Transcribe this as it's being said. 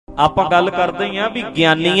ਆਪਾਂ गल करदे ही भी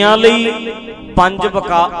ज्ञानियां लई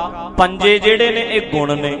पंजे जिहड़े ने ये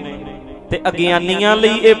गुण ने ते अज्ञानियां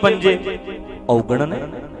लई ये पंजे औगण ने।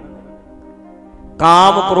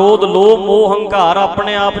 काम क्रोध लोभ मोह हंकार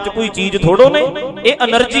अपने आप च कोई चीज थोड़ो ने, ये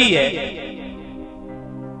एनर्जी है,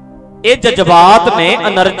 ये जज्बात ने,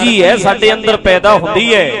 एनर्जी है साडे अंदर पैदा हुंदी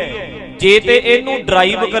है। जे ते इहनूं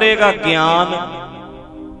ड्राइव करेगा ज्ञान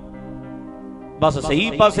बस सही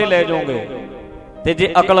पासे ले जाओगे, ते जे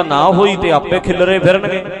अकल ना होई ते आपे खिलरे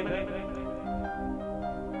फिरनगे।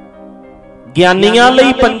 ज्ञानियां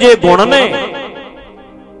लई पंजे गुण ने,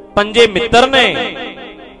 पंजे मित्र ने,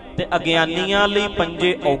 ते अज्ञानियां लई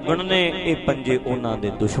पंजे औगण ने, ये पंजे उन्हां दे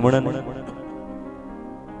दुश्मन ने।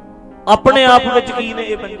 अपने आप विच की ने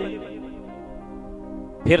ये पंजे?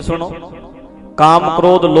 फिर सुनो, काम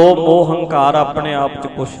क्रोध लोभ मोह हंकार अपने आप च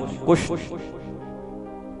कुछ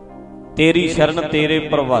तेरी शरण तेरे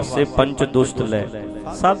प्रवासे पंच दुष्ट लै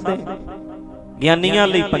साधे। ज्ञानियां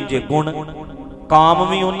लई पंजे गुण, काम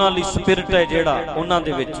भी उन्हां लई स्पिरिट है जिहड़ा उन्हां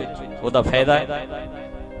दे विच ओहदा फायदा है।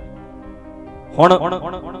 हुण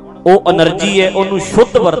ओह एनर्जी है, ओनू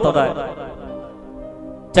शुद्ध वरतदा है,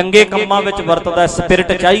 चंगे कंमां विच वरतदा है।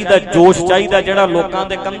 स्पिरिट चाहीदा, जोश चाहीदा, जिहड़ा लोकां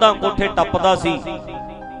दे कंधां कोठे टप्पदा सी,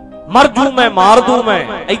 मर जू मैं मार दूं मैं,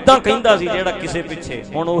 इदां कहिंदा सी जिहड़ा किसे पिछे,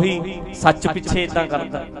 हुण ओही सच पिछे इदां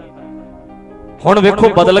करदा। हुण वेखो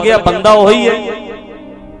बदल गया, बंदा ओही है।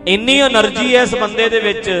 इन्नी एनर्जी है इस बंदे दे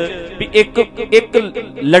विच भी एक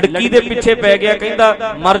लड़की दे पिछे पै गया, कहंदा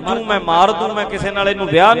मर जू मैं मार दूं मैं, किसे नाल इहनूं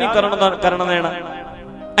विआह नहीं करन देना,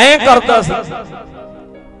 ऐ करदा सी।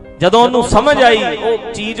 जदों ओनूं समझ आई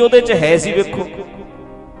ओह चीज ओहदे च है सी, वेखो।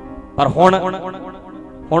 पर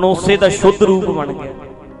हुण उसे दा शुद्ध रूप बन गया।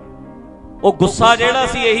 ਉਹ गुस्सा ਜਿਹੜਾ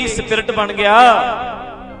ਸੀ ਇਹੀ ਸਪਿਰਿਟ बन गया।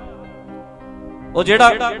 ਉਹ ਜਿਹੜਾ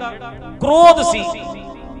क्रोध ਸੀ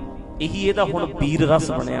ਇਹੀ ਇਹਦਾ ਹੁਣ ਵੀਰ ਰਸ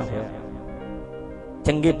ਬਣਿਆ ਹੋਇਆ,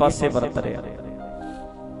 ਚੰਗੇ ਪਾਸੇ ਵਰਤ ਰਿਹਾ।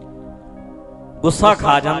 ਗੁੱਸਾ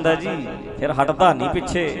ਖਾ ਜਾਂਦਾ ਜੀ, ਫਿਰ ਹਟਦਾ ਨਹੀਂ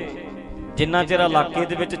ਪਿੱਛੇ, ਜਿੰਨਾ ਚਿਰ ਇਲਾਕੇ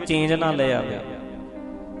ਦੇ ਵਿੱਚ ਚੇਂਜ ਨਾ ਲੈ ਆਵੇ।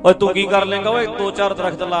 ਓਏ ਤੂੰ ਕੀ ਕਰ ਲੇਗਾ, ਓਏ 2-4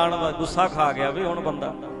 ਦਰਖਤ ਲਾਣ ਦਾ ਗੁੱਸਾ ਖਾ ਗਿਆ ਵੀ ਹੁਣ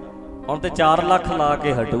ਬੰਦਾ, ਹੁਣ ਤੇ 4 ਲੱਖ ਲਾ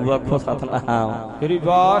के हटूगा। आखो सतनाम तेरी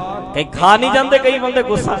बात। कई खा नहीं जाते कई बंदे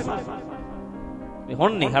गुस्सा,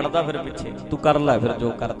 हुण नहीं हटदा, फिर पिछे तू कर लै फिर जो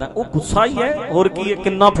करदा। वो गुस्सा ही है, होर की है,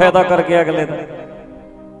 किन्ना फायदा कर गया अगले दा।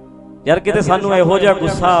 यार किते सानू इहो जिहा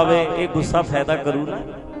गुस्सा आवे, ये गुस्सा फायदा करू ना।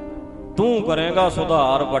 तू करेगा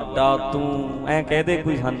सुधार वड्डा, तू ऐ कह दे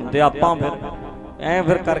कोई सानू, ते आपां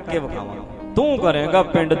फिर करके विखावांगे। तू करेगा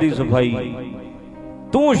पिंड दी सफाई,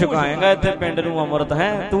 तू छकाएगा इत्थे पिंड नूं अमृत, है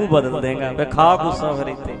तू बदल देगा। फिर खा गुस्सा, फिर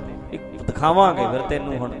इत्थे दिखावांगे फिर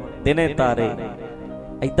तेनू हुण दिने तारे।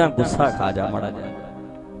 इदां गुस्सा खा जा माड़ा जा,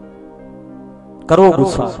 करो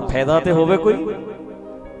गुस्सा, फायदा ते होवे कोई।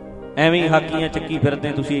 एवें हाकियां चक्की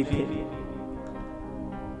फिरदे तुसीं इत्थे,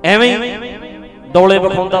 एवें डोले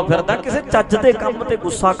विखाउंदा फिरदा, किसे चज दे काम ते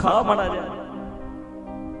गुस्सा खा माड़ा जा।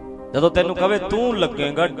 जदों तैनू कहे तू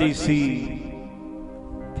लगेगा डीसी,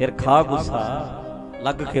 फिर खा गुस्सा,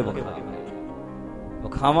 लग के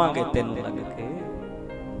विखावांगे तेनू लग के।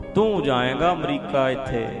 तू जाएगा अमरीका,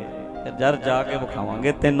 इत्थे जर जाके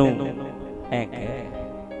विखावांगे तेनू, ऐ कह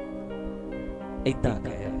इदां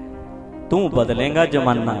कह। तू बदलेगा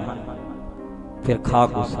जमाना, फिर खा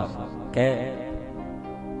गुस्सा, कह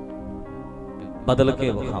बदल के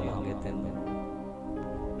विखावांगे तेनू।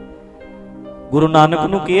 गुरु नानक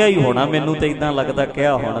नूं किहा ही होना, मैनू तो इदां लगदा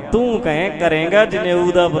किहा होना। तू कहें करेगा जनेऊ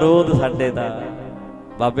दा विरोध साडे दा,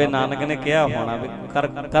 बाबे नानक ने कहा होना भी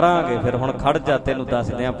करांगे। फिर हुण खड़ जा, तेनू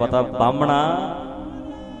दसदे आ पता बामणा।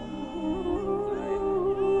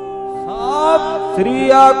 सत श्री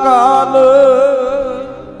अकाल,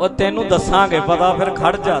 ओ तेनू दसांगे पता, फिर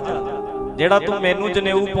खड़ जा। जेड़ा तू मैनू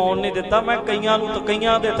जनेऊ पाउण नहीं दिता, मैं कईयां नूं तो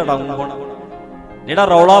कईयां दे तड़ाऊं। हुण जेड़ा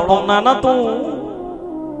रौला पाउणा ना तू,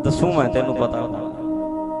 दसूं मैं तेनू पता।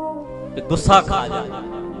 गुस्सा खा जा।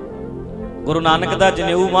 गुरु नानक दा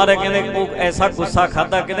जनेऊ मारे, कहंदे ऐसा गुस्सा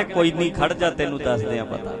खादा, कहंदे कोई नहीं खड़ जा, तेनू दसदे आ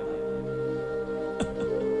पता।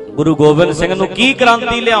 गुरु गोबिंद सिंह नूं की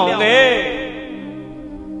क्रांति लियाओगे,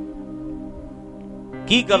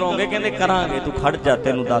 की करोगे, कहंदे करांगे, तू खड़ जा,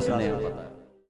 तेनू दसदे आ पता।